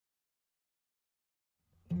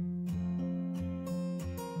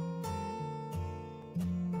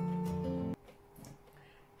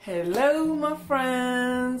Hello my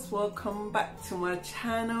friends, welcome back to my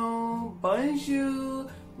channel. Bonjour,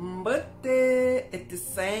 mbote,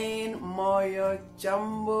 etisane, moyo,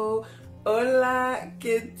 jumbo, hola,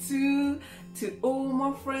 ketu. To all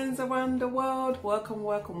my friends around the world, welcome,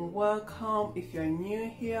 welcome, welcome. If you're new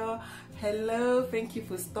here, hello, thank you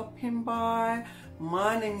for stopping by.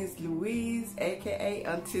 My name is Louise, aka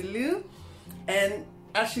Aunty Lou, and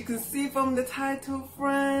as you can see from the title,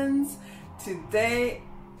 friends, today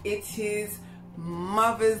it is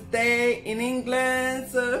Mother's Day in England,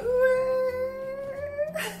 so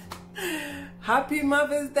happy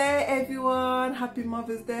Mother's Day everyone. Happy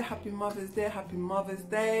Mother's Day, happy Mother's Day, happy Mother's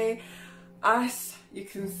Day. As you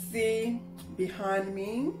can see behind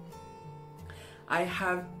me, I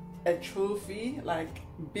have a trophy like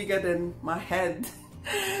bigger than my head.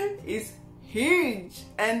 It's huge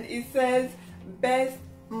and it says best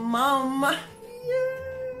mom.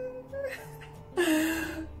 Yeah.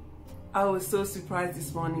 I was so surprised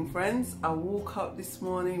this morning, friends. I woke up this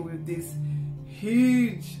morning with this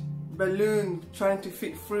huge balloon trying to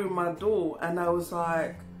fit through my door, and I was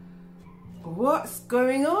like, what's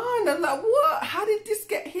going on? I'm like, what? How did this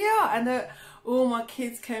get here? And all my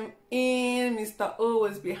kids came in. Mr. O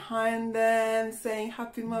was behind them saying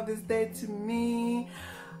happy Mother's Day to me.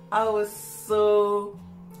 I was so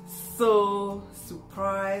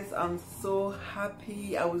surprised. I'm so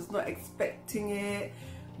happy. I was not expecting it.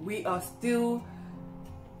 We are still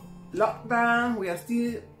locked down. We are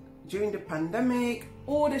still during the pandemic.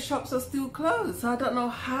 All the shops are still closed. So I don't know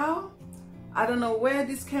how. I don't know where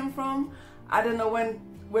this came from. I don't know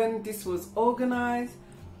when this was organized,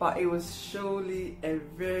 but it was surely a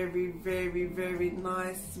very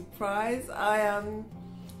nice surprise. I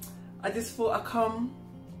just thought I'd come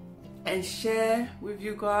and share with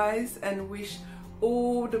you guys and wish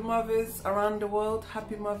all the mothers around the world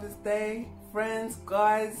happy Mother's Day. Friends,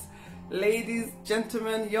 guys, ladies,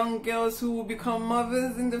 gentlemen, young girls who will become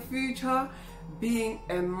mothers in the future. Being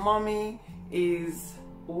a mommy is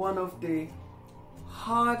one of the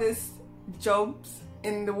hardest jobs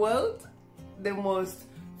in the world, the most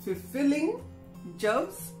fulfilling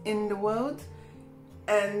jobs in the world,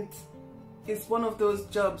 and it's one of those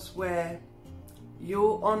jobs where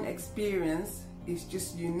your own experience is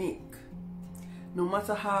just unique. No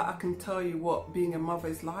matter how I can tell you what being a mother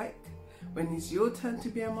is like, when it's your turn to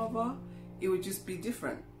be a mother, it would just be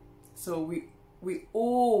different. So we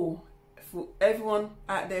all, for everyone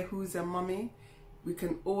out there who's a mommy, we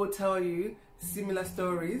can all tell you similar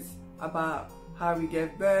stories about how we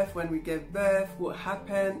gave birth, when we gave birth, what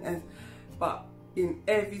happened, but in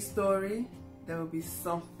every story there will be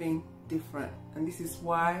something different, and this is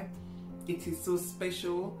why it is so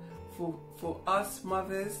special for us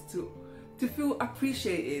mothers to feel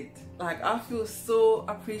appreciated. Like, I feel so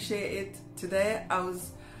appreciated today. I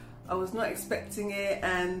was not expecting it,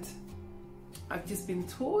 and I've just been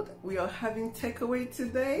told we are having takeaway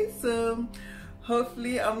today, so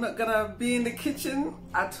hopefully I'm not gonna be in the kitchen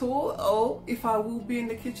at all, or if I will be in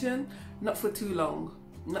the kitchen, not for too long.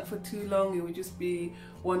 Not for too long. It will just be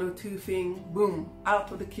one or two things, boom,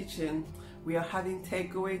 out of the kitchen. We are having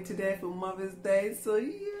takeaway today for Mother's Day, so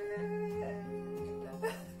yeah.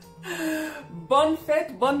 Bonne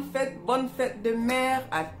fête, bonne fête, bonne fête de mère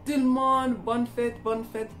à tout le monde. Bonne fête, bonne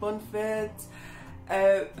fête, bonne fête.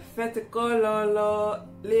 Fête kololo,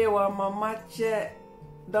 lewa mamache.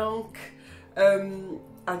 Donc,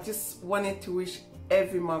 I just wanted to wish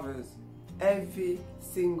every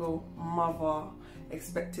single mother,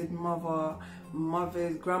 expected mother,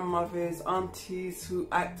 mothers, grandmothers, aunties who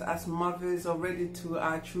act as mothers already to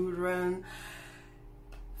our children,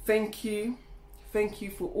 thank you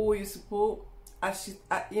for all your support.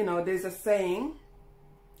 You know, there's a saying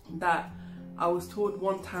that I was told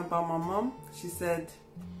one time by my mom. She said,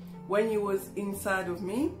 when you was inside of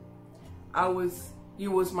me,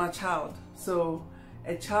 you was my child. So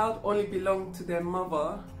a child only belongs to their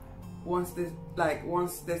mother once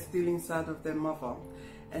they're still inside of their mother.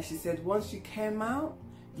 And she said, once you came out,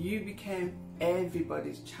 you became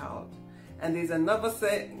everybody's child. And there's another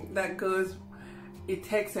saying that goes, it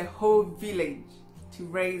takes a whole village to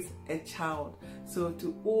raise a child. So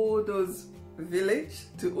to all those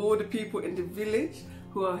to all the people in the village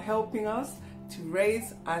who are helping us to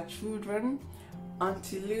raise our children,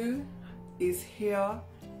 Aunty Lou is here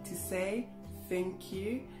to say thank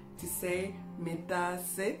you, to say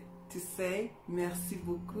medase, to say merci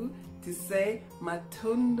beaucoup, to say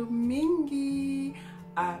matondo mingi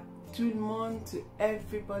à tout le monde, to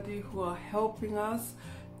everybody who are helping us,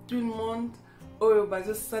 tout le monde oyo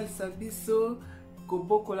bazo salisa biso,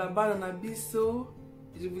 koboko la bana na biso,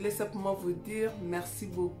 je voulais simplement vous dire merci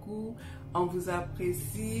beaucoup. On vous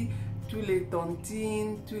apprécie, tous les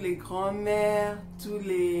tontines, tous les grands-mères, tous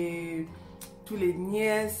les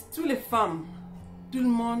nièces, toutes les femmes, tout le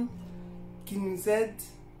monde qui nous aide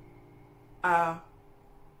à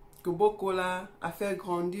Kobokola, à faire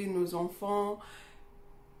grandir nos enfants.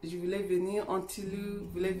 Je voulais venir, Aunty Lou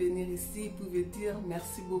voulait venir ici pour vous dire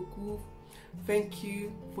merci beaucoup. Thank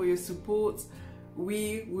you for your support.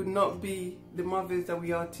 We would not be the mothers that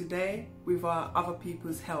we are today without other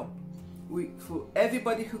people's help. For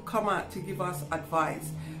everybody who come out to give us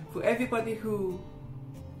advice, for everybody who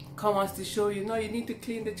come out to show you, no, you need to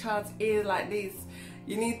clean the child's ear like this.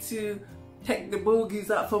 You need to take the bogies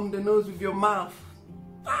out from the nose with your mouth.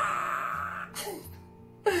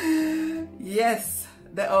 Yes,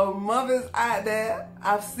 there are mothers out there,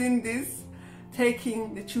 I've seen this,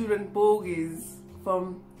 taking the children bogies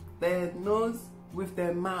from their nose with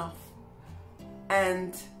their mouth.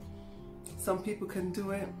 And some people can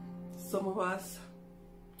do it. Some of us,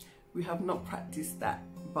 we have not practiced that,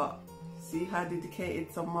 but see how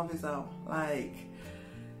dedicated some mothers are. Like,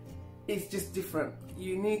 it's just different,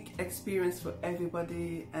 unique experience for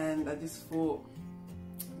everybody. And I just thought,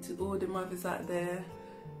 to all the mothers out there,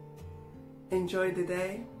 enjoy the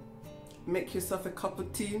day. Make yourself a cup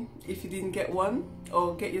of tea if you didn't get one,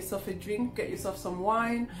 or get yourself a drink, get yourself some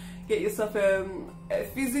wine, get yourself a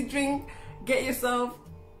fizzy drink, get yourself.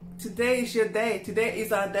 Today is your day. Today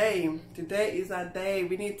is our day. Today is our day.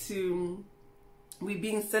 We're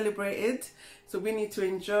being celebrated, so we need to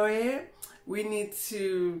enjoy it. We need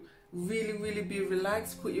to really be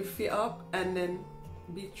relaxed, put your feet up, and then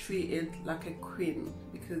be treated like a queen,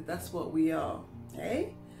 because that's what we are.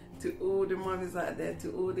 Hey, to all the mothers out there,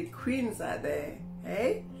 to all the queens out there,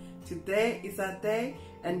 hey, today is our day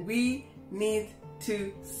and we need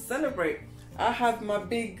to celebrate. I have my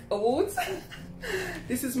big awards.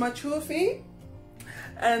 This is my trophy,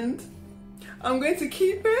 and I'm going to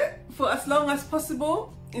keep it for as long as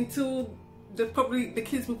possible until the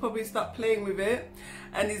kids will probably start playing with it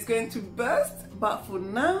and it's going to burst. But for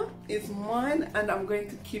now, it's mine and I'm going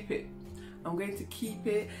to keep it. I'm going to keep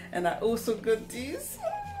it. And I also got these.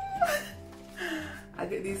 I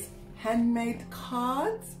get these handmade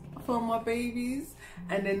cards for my babies,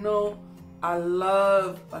 and they know I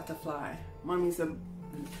love butterfly. Mommy's a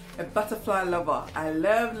butterfly lover. I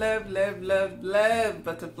love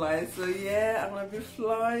butterflies. So yeah, I'm gonna be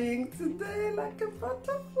flying today like a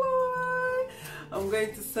butterfly. I'm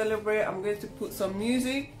going to celebrate. I'm going to put some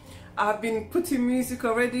music. I've been putting music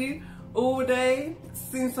already all day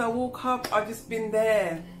since I woke up. I've just been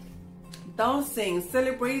there dancing,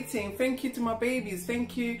 celebrating. Thank you to my babies.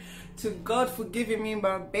 Thank you to God for giving me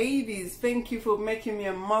my babies. Thank you for making me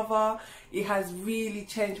a mother. It has really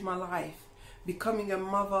changed my life. Becoming a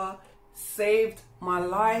mother saved my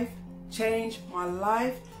life, changed my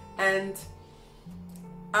life, and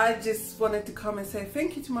I just wanted to come and say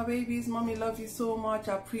thank you to my babies. Mommy, love you so much.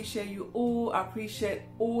 I appreciate you all. I appreciate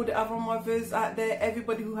all the other mothers out there,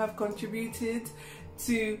 everybody who have contributed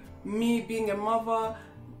to me being a mother,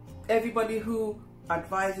 everybody who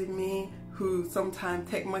advised me, who sometimes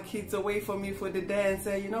take my kids away from me for the day and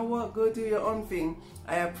say, you know what, go do your own thing.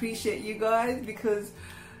 I appreciate you guys, because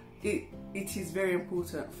it is very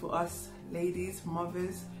important for us ladies,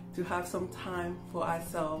 mothers, to have some time for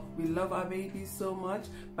ourselves. We love our babies so much,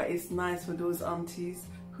 but it's nice for those aunties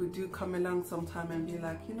who do come along sometime and be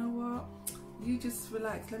like, you know what, you just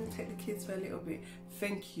relax, let me take the kids for a little bit.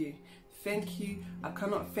 Thank you. Thank you. I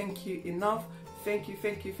cannot thank you enough. Thank you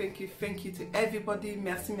to everybody.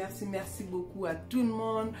 Merci beaucoup à tout le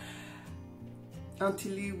monde. Aunty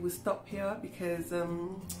Lou will stop here because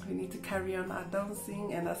we need to carry on our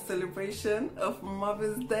dancing and our celebration of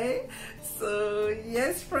Mother's Day. So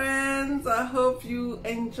yes, friends, I hope you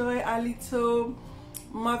enjoy our little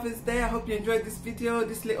Mother's Day. I hope you enjoyed this video,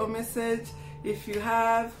 this little message. If you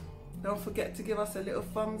have, don't forget to give us a little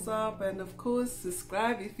thumbs up, and of course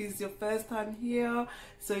subscribe if it's your first time here,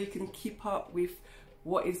 so you can keep up with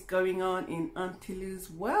what is going on in Aunty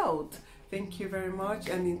Lou's world. Thank you very much,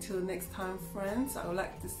 and until next time, friends, I would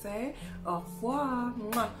like to say au revoir,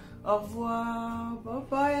 au revoir, bye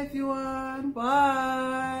bye everyone.